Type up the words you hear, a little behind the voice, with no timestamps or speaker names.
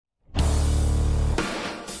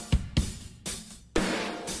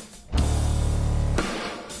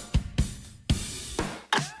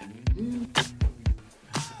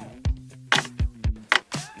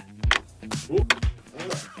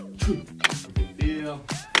know.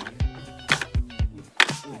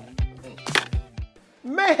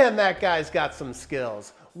 Man, that guy's got some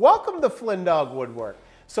skills. Welcome to Flynndogg Woodwork.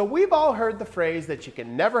 So we've all heard the phrase that you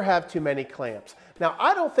can never have too many clamps. Now,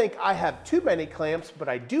 I don't think I have too many clamps, but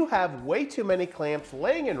I do have way too many clamps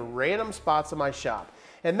laying in random spots in my shop.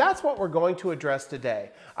 And that's what we're going to address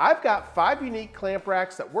today. I've got 5 unique clamp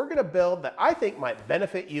racks that we're gonna build that I think might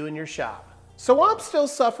benefit you in your shop. So I'm still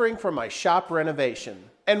suffering from my shop renovation.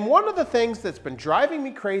 And one of the things that's been driving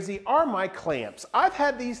me crazy are my clamps. I've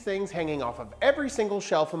had these things hanging off of every single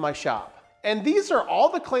shelf in my shop. And these are all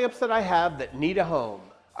the clamps that I have that need a home.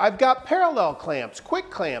 I've got parallel clamps, quick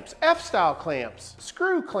clamps, F-style clamps,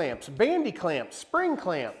 screw clamps, bandy clamps, spring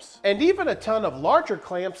clamps, and even a ton of larger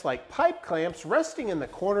clamps like pipe clamps resting in the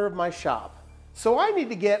corner of my shop. So I need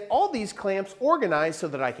to get all these clamps organized so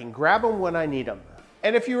that I can grab them when I need them.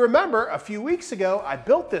 And if you remember, a few weeks ago, I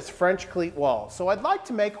built this French cleat wall, so I'd like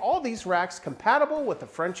to make all these racks compatible with the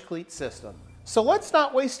French cleat system. So let's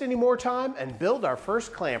not waste any more time and build our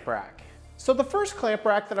first clamp rack. So the first clamp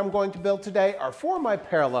rack that I'm going to build today are for my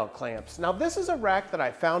parallel clamps. Now this is a rack that I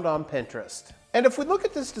found on Pinterest. And if we look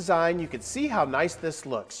at this design, you can see how nice this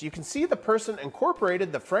looks. You can see the person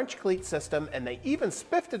incorporated the French cleat system and they even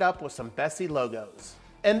spiffed it up with some Bessie logos.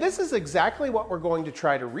 And this is exactly what we're going to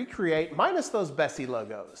try to recreate minus those Bessie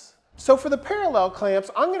logos. So for the parallel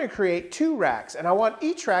clamps, I'm going to create 2 racks and I want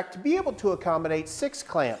each rack to be able to accommodate 6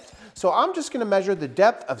 clamps. So I'm just going to measure the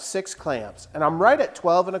depth of 6 clamps and I'm right at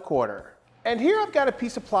 12 1/4. And here I've got a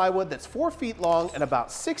piece of plywood that's 4 feet long and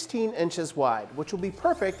about 16 inches wide, which will be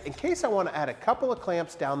perfect in case I want to add a couple of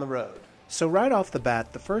clamps down the road. So right off the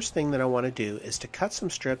bat, the first thing that I want to do is to cut some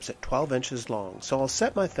strips at 12 inches long, so I'll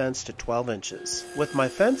set my fence to 12 inches. With my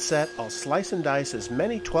fence set, I'll slice and dice as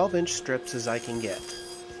many 12-inch strips as I can get.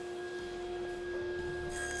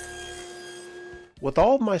 With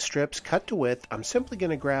all of my strips cut to width, I'm simply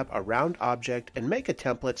going to grab a round object and make a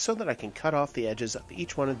template so that I can cut off the edges of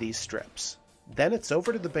each one of these strips. Then it's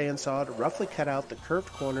over to the bandsaw to roughly cut out the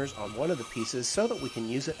curved corners on one of the pieces so that we can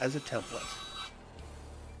use it as a template.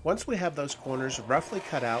 Once we have those corners roughly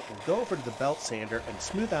cut out, we'll go over to the belt sander and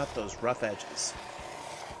smooth out those rough edges.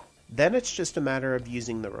 Then it's just a matter of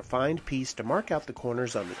using the refined piece to mark out the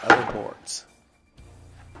corners on the other boards.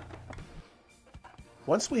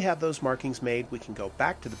 Once we have those markings made, we can go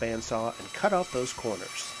back to the bandsaw and cut off those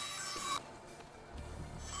corners.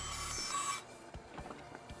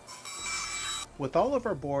 With all of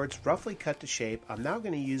our boards roughly cut to shape, I'm now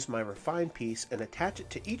going to use my refined piece and attach it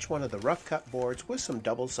to each one of the rough cut boards with some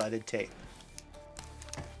double-sided tape.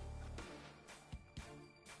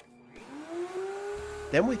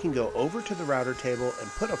 Then we can go over to the router table and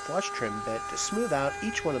put a flush trim bit to smooth out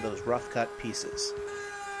each one of those rough cut pieces.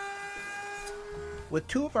 With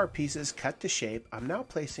 2 of our pieces cut to shape, I'm now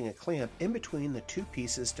placing a clamp in between the 2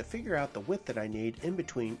 pieces to figure out the width that I need in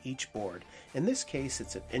between each board. In this case,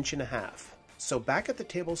 it's 1.5 inches. So back at the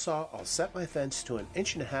table saw, I'll set my fence to 1.5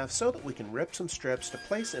 inches so that we can rip some strips to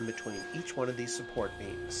place in between each one of these support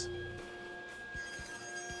beams.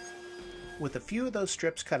 With a few of those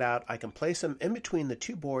strips cut out, I can place them in between the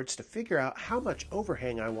 2 boards to figure out how much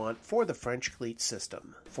overhang I want for the French cleat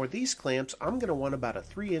system. For these clamps, I'm going to want about a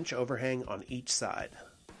 3-inch overhang on each side.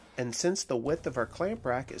 And since the width of our clamp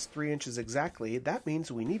rack is 3 inches exactly, that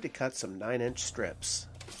means we need to cut some 9-inch strips.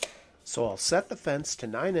 So I'll set the fence to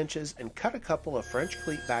 9 inches and cut a couple of French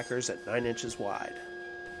cleat backers at 9 inches wide.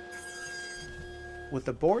 With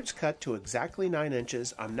the boards cut to exactly 9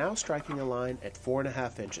 inches, I'm now striking a line at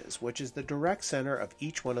 4.5 inches, which is the direct center of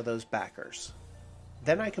each one of those backers.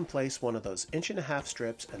 Then I can place one of those 1.5 inch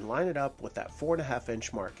strips and line it up with that 4.5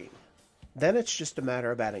 inch marking. Then it's just a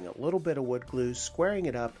matter of adding a little bit of wood glue, squaring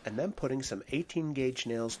it up, and then putting some 18 gauge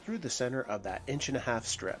nails through the center of that 1.5 inch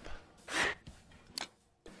strip.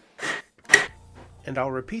 And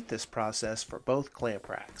I'll repeat this process for both clamp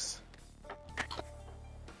racks.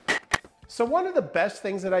 So one of the best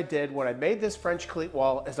things that I did when I made this French cleat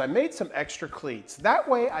wall is I made some extra cleats. That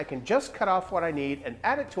way I can just cut off what I need and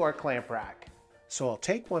add it to our clamp rack. So I'll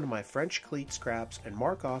take one of my French cleat scraps and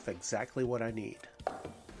mark off exactly what I need.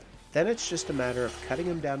 Then it's just a matter of cutting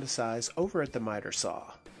them down to size over at the miter saw.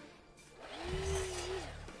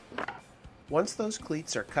 Once those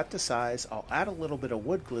cleats are cut to size, I'll add a little bit of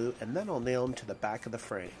wood glue and then I'll nail them to the back of the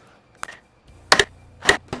frame.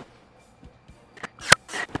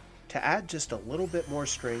 To add just a little bit more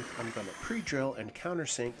strength, I'm going to pre-drill and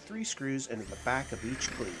countersink 3 screws into the back of each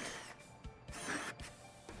cleat.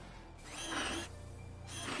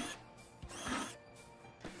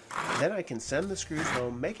 Then I can send the screws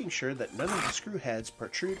home, making sure that none of the screw heads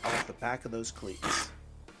protrude off the back of those cleats.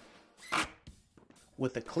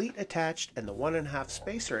 With the cleat attached and the 1.5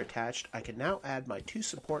 spacer attached, I can now add my 2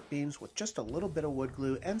 support beams with just a little bit of wood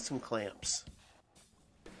glue and some clamps.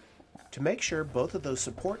 To make sure both of those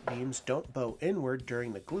support beams don't bow inward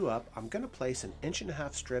during the glue up, I'm going to place an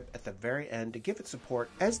 1.5" strip at the very end to give it support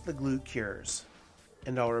as the glue cures.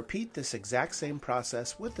 And I'll repeat this exact same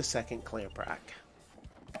process with the second clamp rack.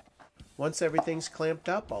 Once everything's clamped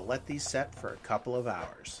up, I'll let these set for a couple of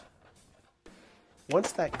hours.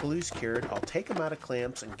 Once that glue's cured, I'll take them out of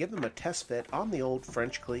clamps and give them a test fit on the old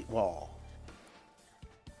French cleat wall.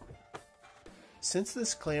 Since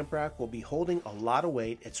this clamp rack will be holding a lot of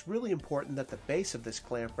weight, it's really important that the base of this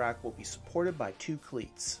clamp rack will be supported by 2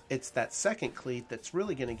 cleats. It's that second cleat that's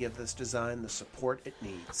really going to give this design the support it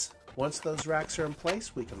needs. Once those racks are in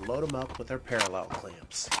place, we can load them up with our parallel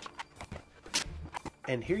clamps.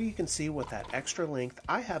 And here you can see with that extra length,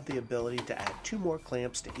 I have the ability to add 2 more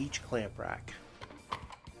clamps to each clamp rack.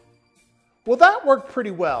 Well, that worked pretty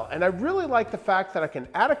well, and I really like the fact that I can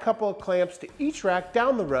add a couple of clamps to each rack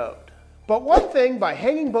down the road. But one thing by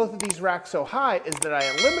hanging both of these racks so high is that I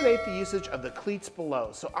eliminate the usage of the cleats below.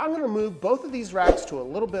 So I'm going to move both of these racks to a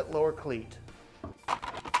little bit lower cleat.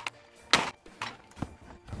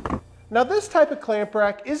 Now this type of clamp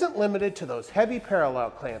rack isn't limited to those heavy parallel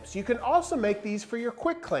clamps. You can also make these for your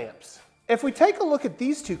quick clamps. If we take a look at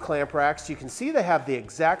these 2 clamp racks, you can see they have the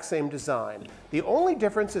exact same design. The only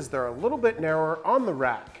difference is they're a little bit narrower on the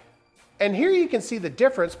rack. And here you can see the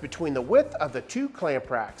difference between the width of the 2 clamp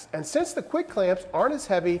racks. And since the quick clamps aren't as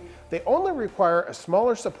heavy, they only require a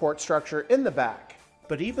smaller support structure in the back.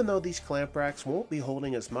 But even though these clamp racks won't be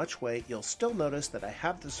holding as much weight, you'll still notice that I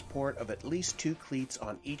have the support of at least 2 cleats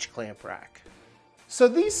on each clamp rack. So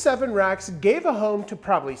these 7 racks gave a home to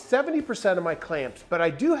probably 70% of my clamps, but I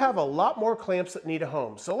do have a lot more clamps that need a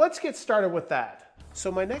home. So let's get started with that. So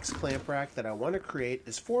my next clamp rack that I want to create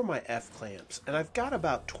is for my F clamps, and I've got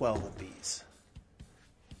about 12 of these.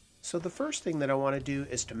 So the first thing that I want to do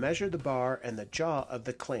is to measure the bar and the jaw of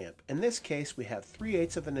the clamp. In this case, we have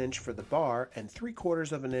 3/8 of an inch for the bar and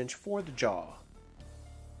 3/4 of an inch for the jaw.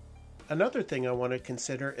 Another thing I want to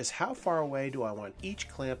consider is how far away do I want each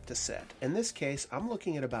clamp to sit. In this case, I'm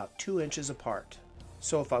looking at about 2 inches apart.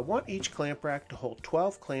 So if I want each clamp rack to hold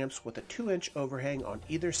 12 clamps with a 2-inch overhang on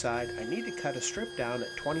either side, I need to cut a strip down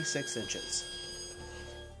at 26 inches.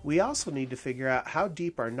 We also need to figure out how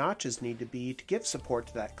deep our notches need to be to give support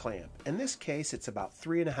to that clamp. In this case, it's about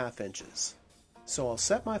 3.5 inches. So I'll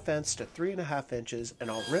set my fence to 3.5 inches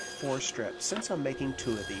and I'll rip 4 strips since I'm making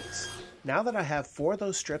 2 of these. Now that I have 4 of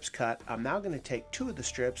those strips cut, I'm now going to take 2 of the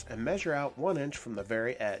strips and measure out 1 inch from the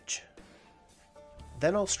very edge.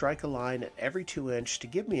 Then I'll strike a line at every 2 inch to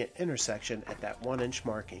give me an intersection at that 1 inch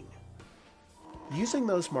marking. Using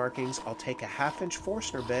those markings, I'll take a 1/2 inch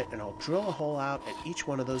Forstner bit and I'll drill a hole out at each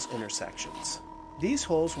one of those intersections. These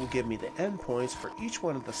holes will give me the end points for each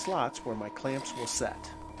one of the slots where my clamps will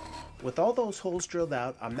set. With all those holes drilled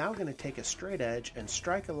out, I'm now going to take a straight edge and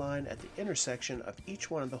strike a line at the intersection of each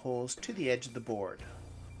one of the holes to the edge of the board.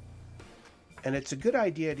 And it's a good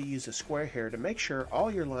idea to use a square here to make sure all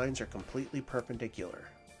your lines are completely perpendicular.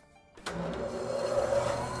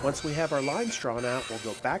 Once we have our lines drawn out, we'll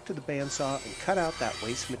go back to the bandsaw and cut out that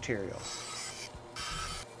waste material.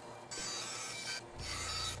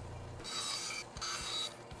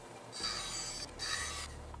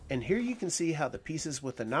 And here you can see how the pieces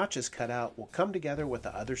with the notches cut out will come together with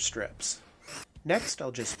the other strips. Next,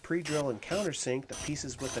 I'll just pre-drill and countersink the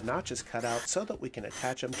pieces with the notches cut out so that we can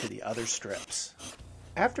attach them to the other strips.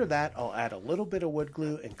 After that, I'll add a little bit of wood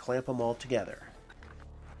glue and clamp them all together.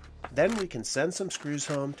 Then we can send some screws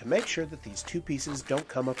home to make sure that these 2 pieces don't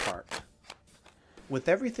come apart. With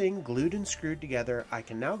everything glued and screwed together, I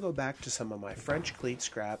can now go back to some of my French cleat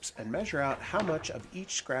scraps and measure out how much of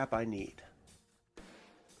each scrap I need.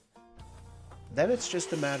 Then it's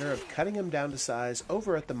just a matter of cutting them down to size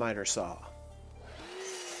over at the miter saw.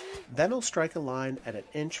 Then I'll strike a line at 1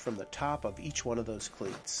 inch from the top of each one of those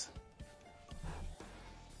cleats.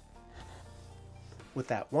 With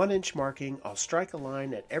that 1 inch marking, I'll strike a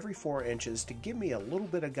line at every 4 inches to give me a little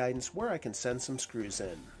bit of guidance where I can send some screws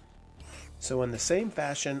in. So in the same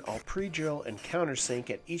fashion, I'll pre-drill and countersink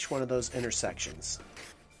at each one of those intersections.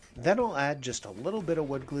 Then I'll add just a little bit of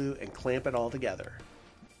wood glue and clamp it all together.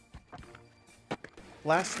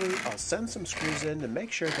 Lastly, I'll send some screws in to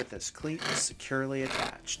make sure that this cleat is securely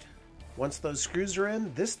attached. Once those screws are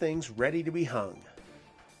in, this thing's ready to be hung.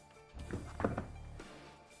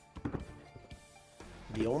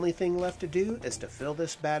 The only thing left to do is to fill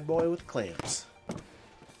this bad boy with clamps.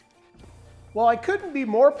 Well, I couldn't be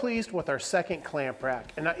more pleased with our second clamp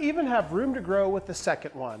rack, and I even have room to grow with the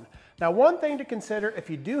second one. Now, one thing to consider, if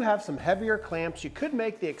you do have some heavier clamps, you could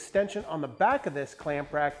make the extension on the back of this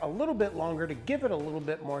clamp rack a little bit longer to give it a little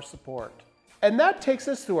bit more support. And that takes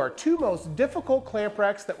us through our two most difficult clamp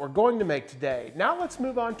racks that we're going to make today. Now let's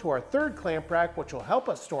move on to our third clamp rack, which will help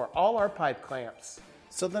us store all our pipe clamps.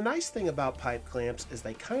 So the nice thing about pipe clamps is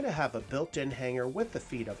they kind of have a built-in hanger with the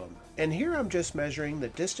feet of them. And here I'm just measuring the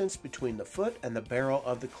distance between the foot and the barrel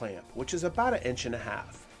of the clamp, which is about 1.5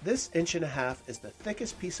 inches. This 1.5 inches is the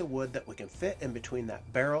thickest piece of wood that we can fit in between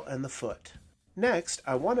that barrel and the foot. Next,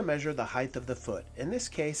 I want to measure the height of the foot. In this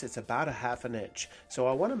case, it's about 1/2 inch. So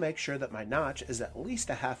I want to make sure that my notch is at least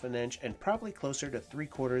 1/2 inch and probably closer to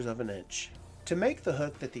 3/4 inch. To make the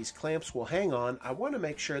hook that these clamps will hang on, I want to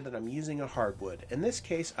make sure that I'm using a hardwood. In this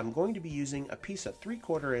case, I'm going to be using a piece of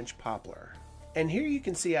 3/4 inch poplar. And here you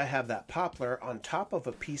can see I have that poplar on top of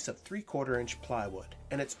a piece of 3/4 inch plywood,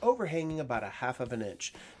 and it's overhanging about 1/2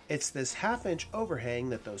 inch. It's this 1/2 inch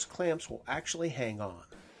overhang that those clamps will actually hang on.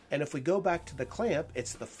 And if we go back to the clamp,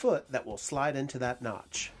 it's the foot that will slide into that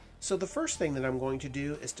notch. So the first thing that I'm going to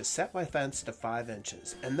do is to set my fence to 5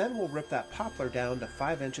 inches, and then we'll rip that poplar down to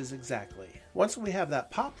 5 inches exactly. Once we have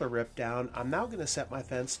that poplar ripped down, I'm now going to set my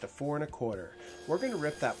fence to 4 1/4. We're going to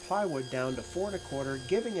rip that plywood down to 4 1/4,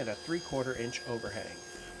 giving it a 3/4 inch overhang,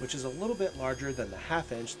 which is a little bit larger than the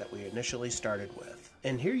 1/2 inch that we initially started with.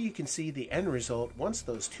 And here you can see the end result once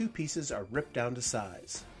those two pieces are ripped down to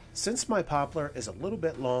size. Since my poplar is a little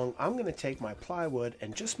bit long, I'm going to take my plywood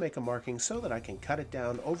and just make a marking so that I can cut it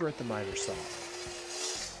down over at the miter saw.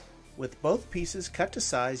 With both pieces cut to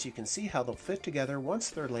size, you can see how they'll fit together once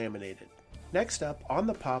they're laminated. Next up, on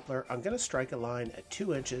the poplar, I'm going to strike a line at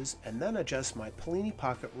 2 inches and then adjust my Polini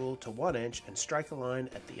pocket rule to 1 inch and strike a line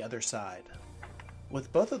at the other side.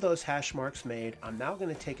 With both of those hash marks made, I'm now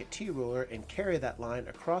going to take a T-ruler and carry that line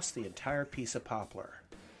across the entire piece of poplar.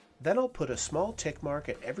 Then I'll put a small tick mark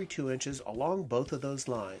at every 2 inches along both of those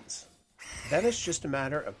lines. Then it's just a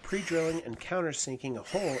matter of pre-drilling and countersinking a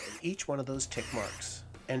hole in each one of those tick marks.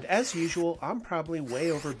 And as usual, I'm probably way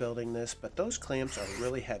overbuilding this, but those clamps are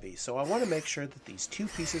really heavy, so I want to make sure that these two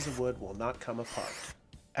pieces of wood will not come apart.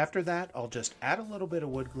 After that, I'll just add a little bit of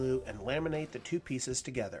wood glue and laminate the two pieces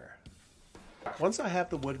together. Once I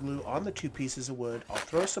have the wood glue on the two pieces of wood, I'll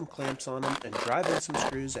throw some clamps on them and drive in some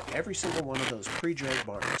screws at every single one of those pre-drilled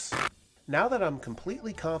marks. Now that I'm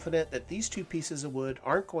completely confident that these two pieces of wood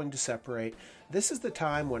aren't going to separate, this is the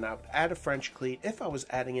time when I would add a French cleat if I was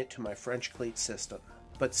adding it to my French cleat system.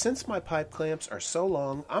 But since my pipe clamps are so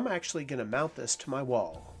long, I'm actually going to mount this to my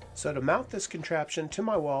wall. So to mount this contraption to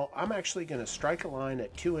my wall, I'm actually going to strike a line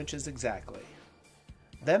at 2 inches exactly.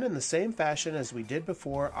 Then in the same fashion as we did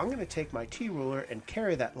before, I'm going to take my T-ruler and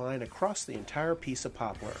carry that line across the entire piece of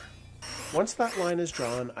poplar. Once that line is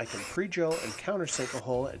drawn, I can pre-drill and countersink a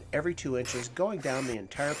hole at every 2 inches going down the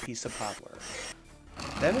entire piece of poplar.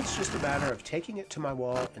 Then it's just a matter of taking it to my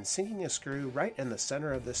wall and sinking a screw right in the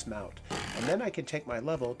center of this mount, and then I can take my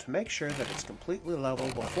level to make sure that it's completely level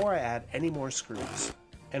before I add any more screws.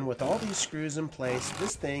 And with all these screws in place,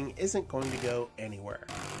 this thing isn't going to go anywhere.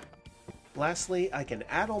 Lastly, I can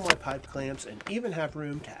add all my pipe clamps and even have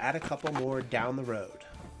room to add a couple more down the road.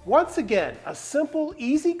 Once again, a simple,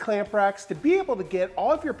 easy clamp racks to be able to get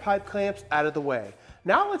all of your pipe clamps out of the way.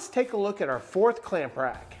 Now let's take a look at our fourth clamp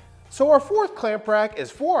rack. So our fourth clamp rack is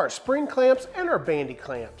for our spring clamps and our bandy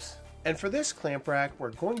clamps. And for this clamp rack,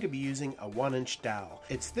 we're going to be using a 1-inch dowel.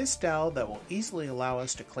 It's this dowel that will easily allow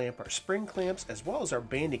us to clamp our spring clamps as well as our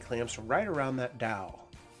bandy clamps right around that dowel.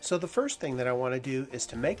 So the first thing that I want to do is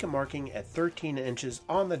to make a marking at 13 inches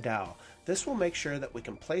on the dowel. This will make sure that we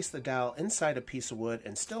can place the dowel inside a piece of wood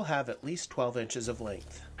and still have at least 12 inches of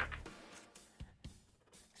length.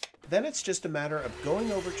 Then it's just a matter of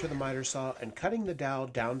going over to the miter saw and cutting the dowel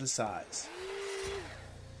down to size.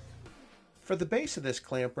 For the base of this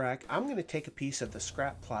clamp rack, I'm going to take a piece of the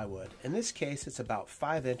scrap plywood. In this case, it's about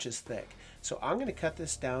 5 inches thick. So I'm going to cut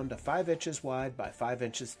this down to 5 inches wide by 5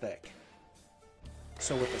 inches thick.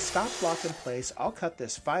 So with the stop block in place, I'll cut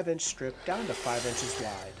this 5-inch strip down to 5 inches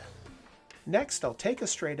wide. Next, I'll take a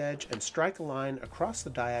straight edge and strike a line across the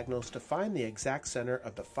diagonals to find the exact center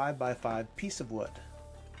of the 5x5 piece of wood.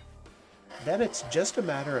 Then it's just a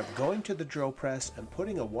matter of going to the drill press and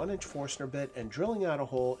putting a 1-inch Forstner bit and drilling out a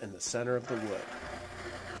hole in the center of the wood.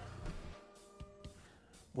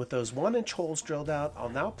 With those 1-inch holes drilled out, I'll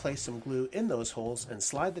now place some glue in those holes and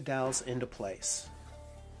slide the dowels into place.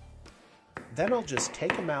 Then I'll just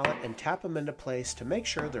take a mallet and tap them into place to make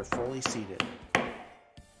sure they're fully seated.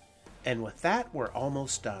 And with that, we're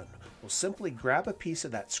almost done. We'll simply grab a piece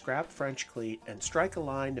of that scrap French cleat and strike a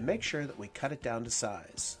line to make sure that we cut it down to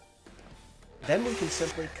size. Then we can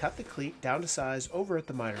simply cut the cleat down to size over at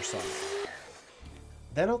the miter saw.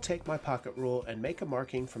 Then I'll take my pocket rule and make a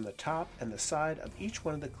marking from the top and the side of each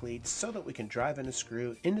one of the cleats so that we can drive in a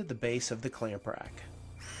screw into the base of the clamp rack.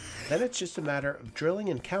 Then it's just a matter of drilling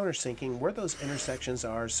and countersinking where those intersections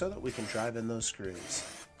are so that we can drive in those screws.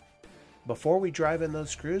 Before we drive in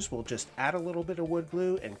those screws, we'll just add a little bit of wood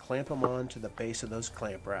glue and clamp them on to the base of those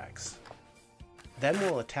clamp racks. Then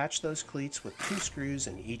we'll attach those cleats with 2 screws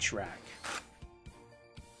in each rack.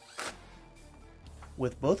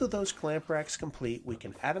 With both of those clamp racks complete, we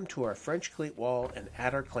can add them to our French cleat wall and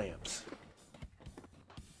add our clamps.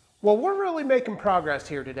 Well, we're really making progress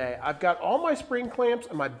here today. I've got all my spring clamps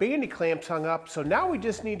and my bandy clamps hung up, so now we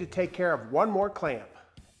just need to take care of one more clamp.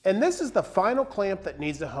 And this is the final clamp that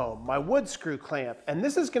needs a home, my wood screw clamp. And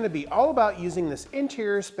this is going to be all about using this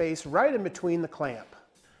interior space right in between the clamp.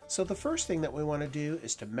 So the first thing that we want to do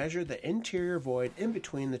is to measure the interior void in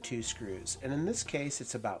between the 2 screws. And in this case,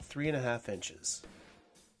 it's about 3.5 inches.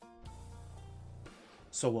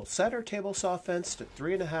 So we'll set our table saw fence to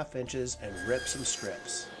 3.5 inches and rip some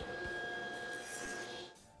strips.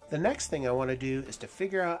 The next thing I want to do is to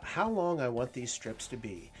figure out how long I want these strips to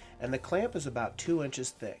be. And the clamp is about 2 inches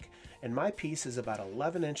thick, and my piece is about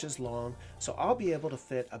 11 inches long, so I'll be able to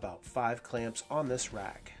fit about 5 clamps on this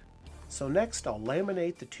rack. So next I'll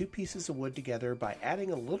laminate the 2 pieces of wood together by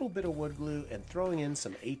adding a little bit of wood glue and throwing in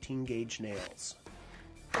some 18 gauge nails.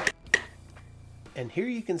 And here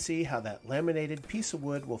you can see how that laminated piece of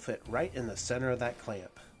wood will fit right in the center of that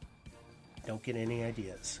clamp. Don't get any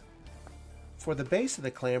ideas. For the base of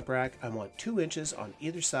the clamp rack, I want 2 inches on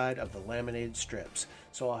either side of the laminated strips.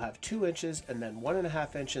 So I'll have 2 inches and then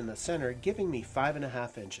 1.5 inch in the center, giving me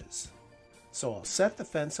 5.5 inches. So I'll set the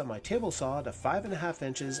fence on my table saw to 5.5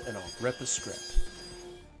 inches and I'll rip a strip.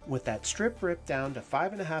 With that strip ripped down to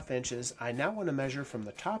 5.5 inches, I now want to measure from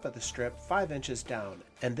the top of the strip 5 inches down,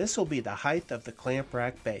 and this will be the height of the clamp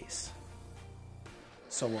rack base.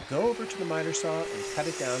 So we'll go over to the miter saw and cut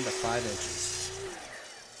it down to 5 inches.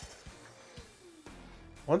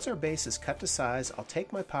 Once our base is cut to size, I'll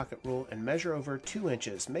take my pocket rule and measure over 2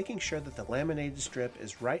 inches, making sure that the laminated strip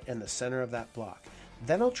is right in the center of that block.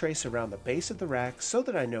 Then I'll trace around the base of the rack so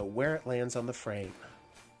that I know where it lands on the frame.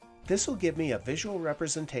 This will give me a visual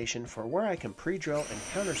representation for where I can pre-drill and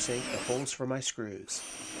countersink the holes for my screws.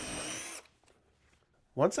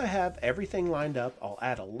 Once I have everything lined up, I'll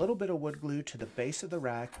add a little bit of wood glue to the base of the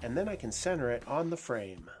rack and then I can center it on the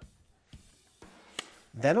frame.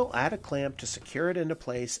 Then I'll add a clamp to secure it into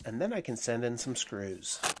place and then I can send in some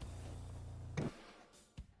screws.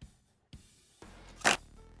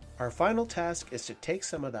 Our final task is to take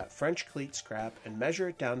some of that French cleat scrap and measure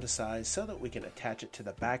it down to size so that we can attach it to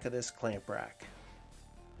the back of this clamp rack.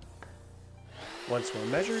 Once we're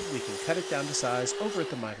measured, we can cut it down to size over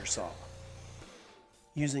at the miter saw.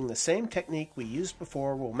 Using the same technique we used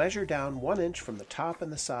before, we'll measure down 1 inch from the top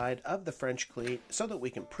and the side of the French cleat so that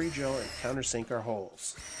we can pre-drill and countersink our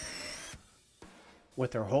holes.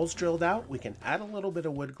 With our holes drilled out, we can add a little bit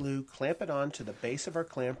of wood glue, clamp it on to the base of our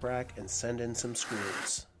clamp rack, and send in some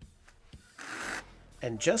screws.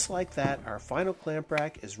 And just like that, our final clamp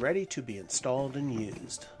rack is ready to be installed and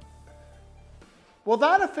used. Well,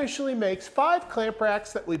 that officially makes 5 clamp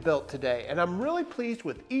racks that we built today, and I'm really pleased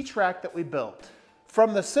with each rack that we built.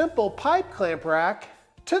 From the simple pipe clamp rack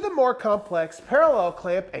to the more complex parallel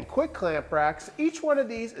clamp and quick clamp racks, each one of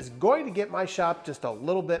these is going to get my shop just a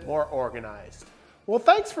little bit more organized. Well,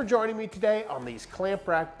 thanks for joining me today on these clamp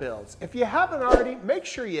rack builds. If you haven't already, make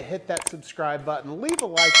sure you hit that subscribe button, leave a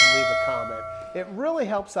like, and leave a comment. It really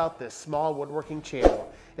helps out this small woodworking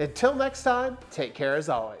channel. Until next time, take care as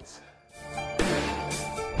always.